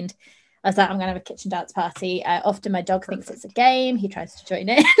drained. I was like, I'm going to have a kitchen dance party. Often my dog thinks it's a game. He tries to join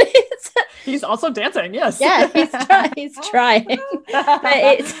in. He's also dancing. Yes. Yeah, he's trying.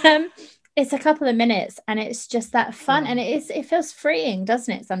 But it's a couple of minutes and it's just that fun. And it feels freeing,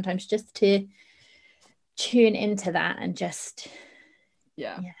 doesn't it? Sometimes just to tune into that and just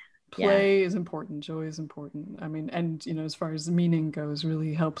play is important, joy is important. I mean, and as far as meaning goes,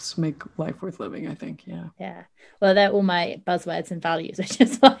 really helps make life worth living, I think. Well, they're all my buzzwords and values, which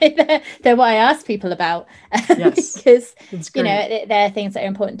is why they're what I ask people about. Yes, because they're things that are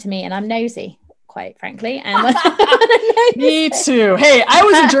important to me, and I'm nosy, quite frankly. And me too. Hey, I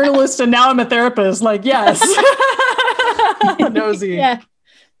was a journalist and now I'm a therapist. Like, yes. Nosy.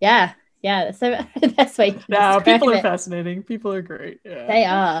 Yeah, that's the best way to describe people are it. Fascinating. People are great. Yeah.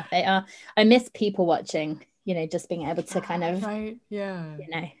 They are. I miss people watching, just being able to kind of right. Yeah.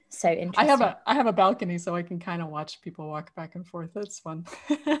 So interesting. I have a balcony so I can kind of watch people walk back and forth. That's fun.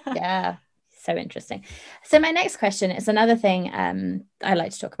 Yeah. So interesting. So my next question is another thing I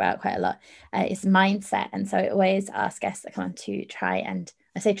like to talk about quite a lot is mindset. And so I always ask guests that come on to try, and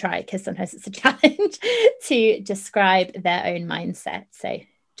I say try because sometimes it's a challenge, to describe their own mindset. So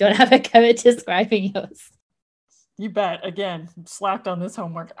do you want to have a go at describing yours? You bet. Again, slacked on this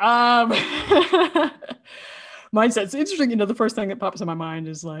homework. Mindset. It's interesting. The first thing that pops in my mind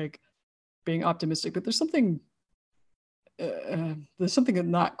is like being optimistic, but there's something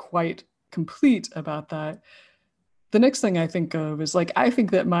not quite complete about that. The next thing I think of is like, I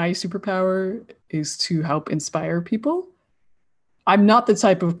think that my superpower is to help inspire people. I'm not the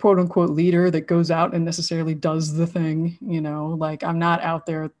type of quote unquote leader that goes out and necessarily does the thing, like I'm not out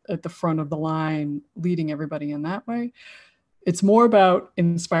there at the front of the line leading everybody in that way. It's more about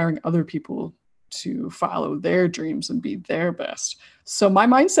inspiring other people to follow their dreams and be their best. So my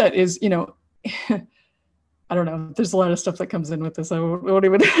mindset is, I don't know, there's a lot of stuff that comes in with this. I won't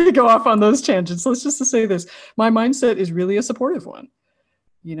even go off on those tangents. Let's just to say this. My mindset is really a supportive one,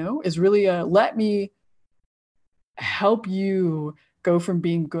 is really let me help you go from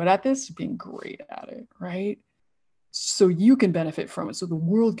being good at this to being great at it, right? So you can benefit from it. So the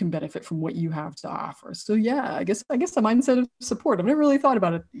world can benefit from what you have to offer. So yeah, I guess the mindset of support. I've never really thought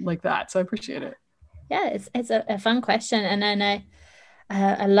about it like that. So I appreciate it. Yeah, it's a fun question. And then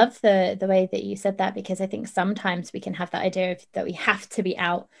I love the way that you said that, because I think sometimes we can have that idea of that we have to be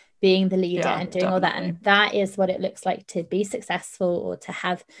out being the leader and doing all that. And that is what it looks like to be successful or to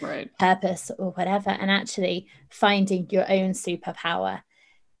have purpose or whatever. And actually finding your own superpower,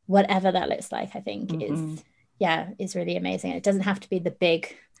 whatever that looks like, I think is really amazing. It doesn't have to be the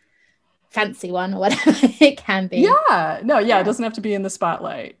big fancy one or whatever it can be. It doesn't have to be in the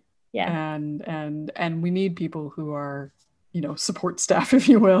spotlight. And we need people who are support staff, if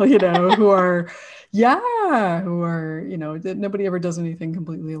you will, who are nobody ever does anything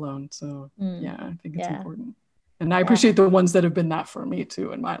completely alone. So I think it's important. And I appreciate the ones that have been that for me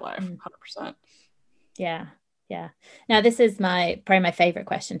too in my life. 100%. Yeah. Now this is probably my favorite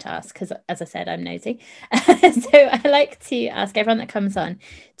question to ask, because as I said, I'm nosy. So I like to ask everyone that comes on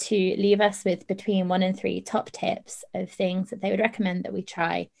to leave us with between 1 and 3 top tips of things that they would recommend that we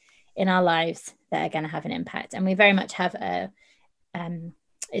try in our lives that are going to have an impact. And we very much have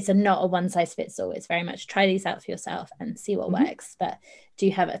it's not a one size fits all. It's very much try these out for yourself and see what works. But do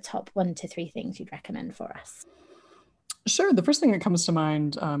you have a top 1 to 3 things you'd recommend for us? Sure. The first thing that comes to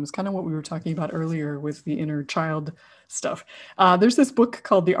mind is kind of what we were talking about earlier with the inner child stuff. There's this book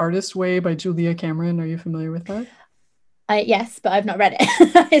called The Artist Way by Julia Cameron. Are you familiar with that? Yes, but I've not read it.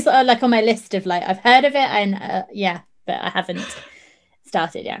 It's like on my list of I've heard of it and but I haven't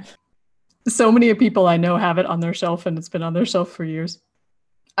started yet. So many people I know have it on their shelf, and it's been on their shelf for years.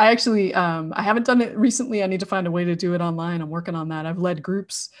 I actually, I haven't done it recently. I need to find a way to do it online. I'm working on that. I've led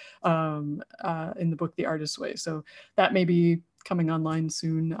groups in the book, The Artist Way. So that may be coming online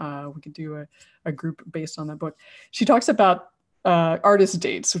soon. We could do a group based on that book. She talks about artist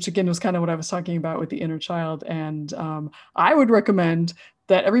dates, which again was kind of what I was talking about with the inner child. And I would recommend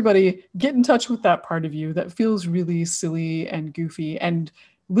that everybody get in touch with that part of you that feels really silly and goofy, and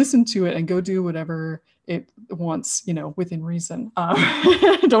listen to it and go do whatever it wants, within reason.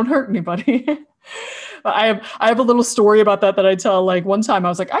 Don't hurt anybody. I have a little story about that I tell. Like one time I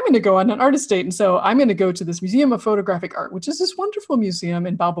was like, I'm going to go on an artist date. And so I'm going to go to this Museum of Photographic Art, which is this wonderful museum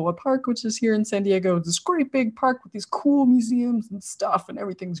in Balboa Park, which is here in San Diego. It's this great big park with these cool museums and stuff, and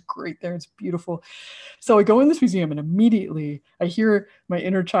everything's great there. It's beautiful. So I go in this museum and immediately I hear my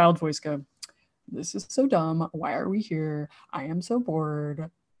inner child voice go, "This is so dumb. Why are we here? I am so bored.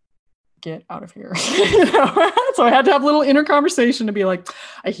 get out of here. So I had to have a little inner conversation to be like,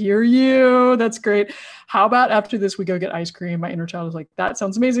 I hear you. That's great. How about after this, we go get ice cream? My inner child was like, that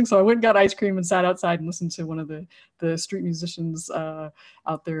sounds amazing. So I went and got ice cream and sat outside and listened to one of the street musicians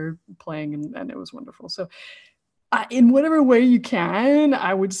out there playing, and it was wonderful. So in whatever way you can,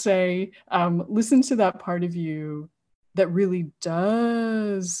 I would say listen to that part of you that really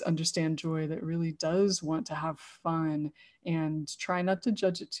does understand joy, that really does want to have fun, and try not to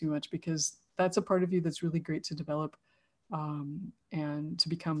judge it too much, because that's a part of you that's really great to develop and to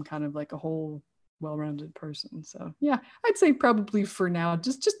become kind of like a whole well-rounded person. So yeah, I'd say probably for now,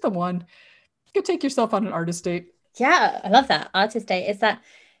 just the one. You could take yourself on an artist date. Yeah, I love that. Artist date. Is that,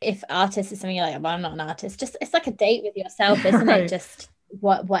 if artist is something you're like, well, I'm not an artist, just it's like a date with yourself, isn't Right. it? Just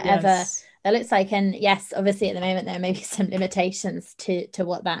whatever Yes. that looks like. And yes, obviously at the moment there may be some limitations to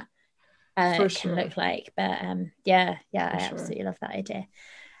what that For can sure. look like. But yeah, For I sure. absolutely love that idea.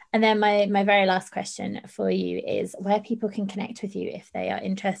 And then my very last question for you is where people can connect with you if they are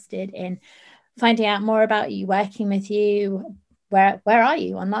interested in finding out more about you, working with you. Where are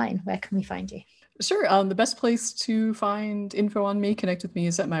you online? Where can we find you? Sure. The best place to find info on me, connect with me,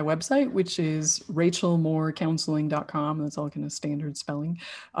 is at my website, which is rachelmoorecounseling.com. That's all kind of standard spelling.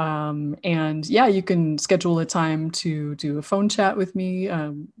 And yeah, you can schedule a time to do a phone chat with me,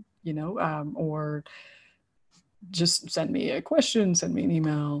 or just send me a question, send me an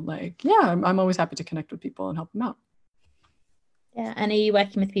email. Like, yeah, I'm always happy to connect with people and help them out. Yeah. And are you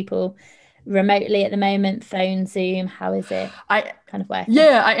working with people remotely at the moment? Phone, Zoom? How is it I kind of working?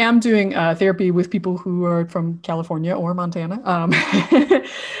 Yeah, I am doing therapy with people who are from California or Montana. I'm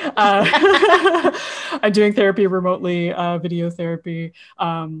doing therapy remotely, video therapy.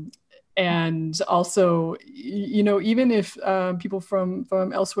 And also, even if people from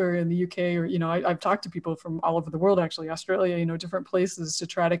elsewhere in the UK, or I've talked to people from all over the world, actually Australia, different places, to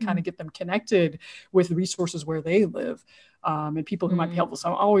try to kind of get them connected with the resources where they live, and people who might be helpful. So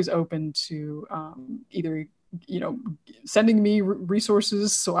I'm always open to either sending me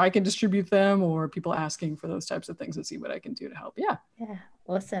resources so I can distribute them, or people asking for those types of things and see what I can do to help. Yeah. Yeah.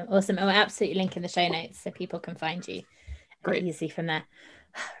 Awesome. Awesome. And we'll absolutely link in the show notes so people can find you Great. easily from there.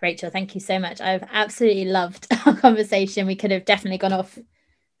 Rachel, thank you so much. I've absolutely loved our conversation. We could have definitely gone off.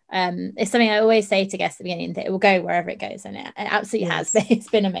 It's something I always say to guests at the beginning, that it will go wherever it goes, and it absolutely has. But it's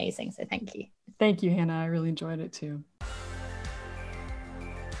been amazing. So thank you. Thank you, Hannah. I really enjoyed it too.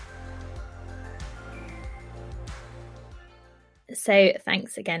 So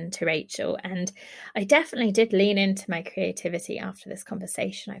thanks again to Rachel. And I definitely did lean into my creativity after this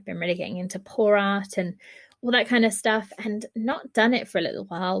conversation. I've been really getting into pour art and all that kind of stuff, and not done it for a little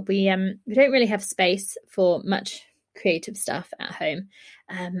while. We don't really have space for much creative stuff at home.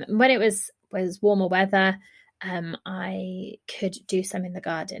 When it was warmer weather, I could do some in the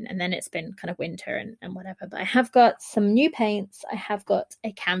garden, and then it's been kind of winter and whatever. But I have got some new paints, I have got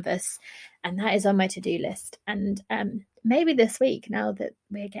a canvas, and that is on my to-do list. And maybe this week, now that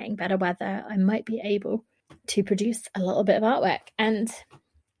we're getting better weather, I might be able to produce a little bit of artwork. And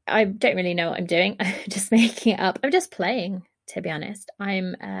I don't really know what I'm doing. I'm just making it up. I'm just playing, to be honest.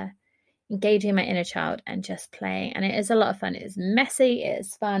 I'm engaging my inner child and just playing. And it is a lot of fun. It is messy. It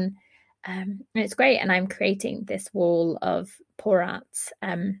is fun. And it's great. And I'm creating this wall of pour arts,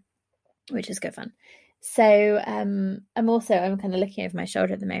 which is good fun. So I'm kind of looking over my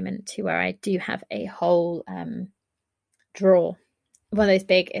shoulder at the moment to where I do have a whole drawer. One of those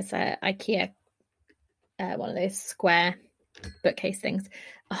big, it's a IKEA, one of those square bookcase things,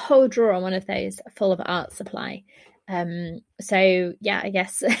 a whole drawer on one of those full of art supply. So yeah, I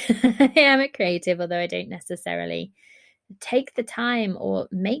guess I am a creative, although I don't necessarily take the time or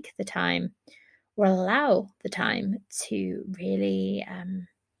make the time or allow the time to really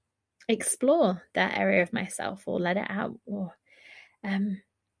explore that area of myself or let it out. Or and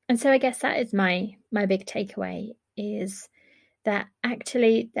so I guess that is my big takeaway, is that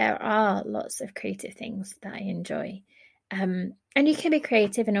actually there are lots of creative things that I enjoy. And you can be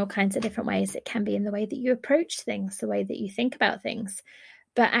creative in all kinds of different ways. It can be in the way that you approach things, the way that you think about things.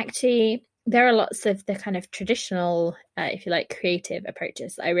 But actually, there are lots of the kind of traditional, if you like, creative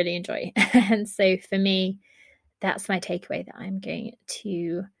approaches that I really enjoy. And so for me, that's my takeaway, that I'm going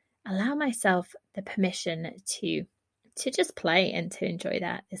to allow myself the permission to just play and to enjoy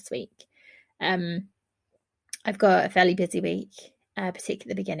that this week. I've got a fairly busy week, particularly at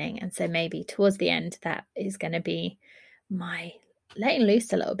the beginning. And so maybe towards the end, that is going to be my letting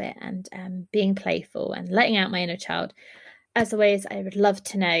loose a little bit and being playful and letting out my inner child. As always, I would love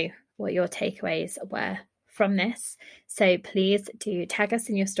to know what your takeaways were from this. So please do tag us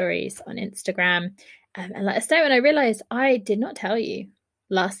in your stories on Instagram, and let us know. And I realized I did not tell you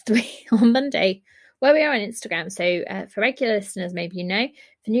last week on Monday, where we are on Instagram. So for regular listeners, maybe you know.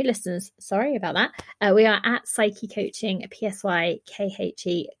 For new listeners, sorry about that. We are at Psyche Coaching,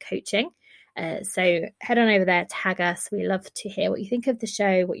 PSYKHE Coaching. So head on over there, tag us. We love to hear what you think of the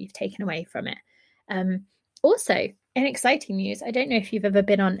show, what you've taken away from it. Also, in exciting news, I don't know if you've ever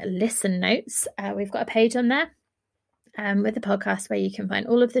been on Listen Notes. We've got a page on there with the podcast where you can find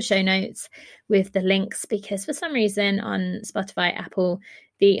all of the show notes with the links, because for some reason on Spotify, Apple,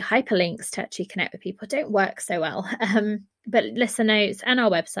 the hyperlinks to actually connect with people don't work so well. But Listen Notes and our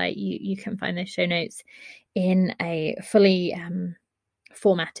website, you can find those show notes in a fully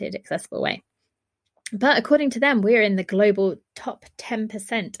formatted, accessible way. But according to them, we're in the global top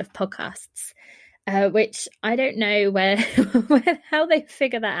 10% of podcasts, which I don't know how they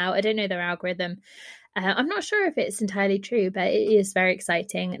figure that out. I don't know their algorithm. I'm not sure if it's entirely true, but it is very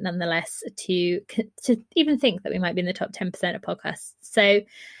exciting nonetheless to even think that we might be in the top 10% of podcasts. So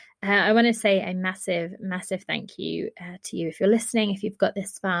I want to say a massive, massive thank you to you if you're listening, if you've got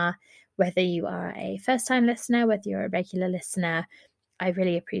this far, whether you are a first-time listener, whether you're a regular listener. I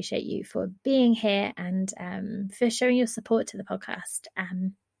really appreciate you for being here and for showing your support to the podcast.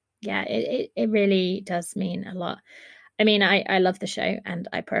 It really does mean a lot. I mean, I love the show and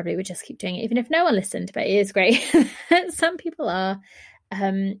I probably would just keep doing it even if no one listened, but it is great. Some people are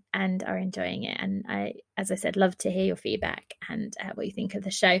and are enjoying it. And I, as I said, love to hear your feedback and what you think of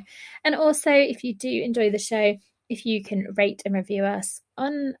the show. And also, if you do enjoy the show, if you can rate and review us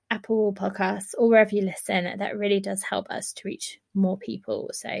on Apple Podcasts or wherever you listen, that really does help us to reach more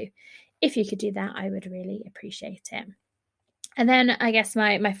people. So if you could do that, I would really appreciate it. And then I guess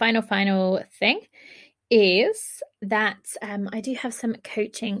my final thing is that I do have some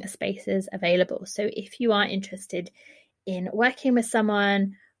coaching spaces available. So if you are interested in working with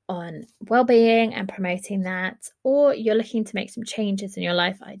someone on well-being and promoting that, or you're looking to make some changes in your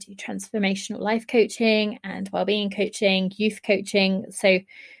life, I do transformational life coaching and well-being coaching, youth coaching. So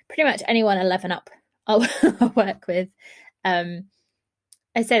pretty much anyone 11 up I'll work with. I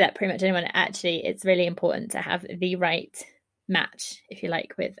say that pretty much anyone. Actually, it's really important to have the right match, if you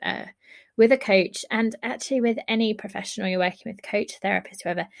like, with a coach, and actually with any professional you're working with, coach, therapist,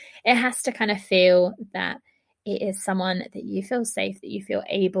 whoever. It has to kind of feel that it is someone that you feel safe, that you feel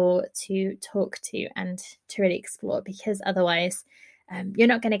able to talk to and to really explore, because otherwise you're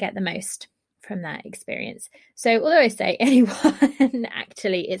not going to get the most from that experience. So although I say anyone,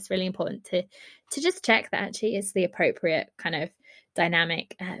 actually it's really important to just check that actually it's the appropriate kind of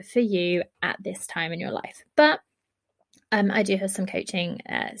dynamic for you at this time in your life. But I do have some coaching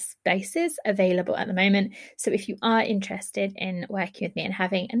spaces available at the moment. So if you are interested in working with me and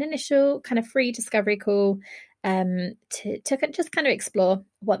having an initial kind of free discovery call to just kind of explore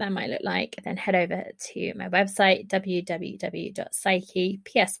what that might look like, then head over to my website, www.psyche.co.uk.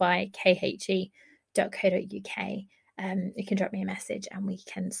 You can drop me a message and we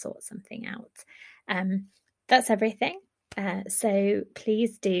can sort something out. That's everything. So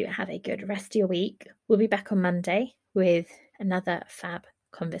please do have a good rest of your week. We'll be back on Monday with another fab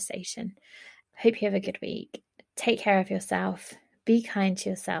conversation. Hope you have a good week. Take care of yourself. Be kind to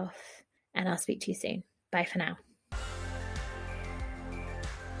yourself. And I'll speak to you soon. Bye for now.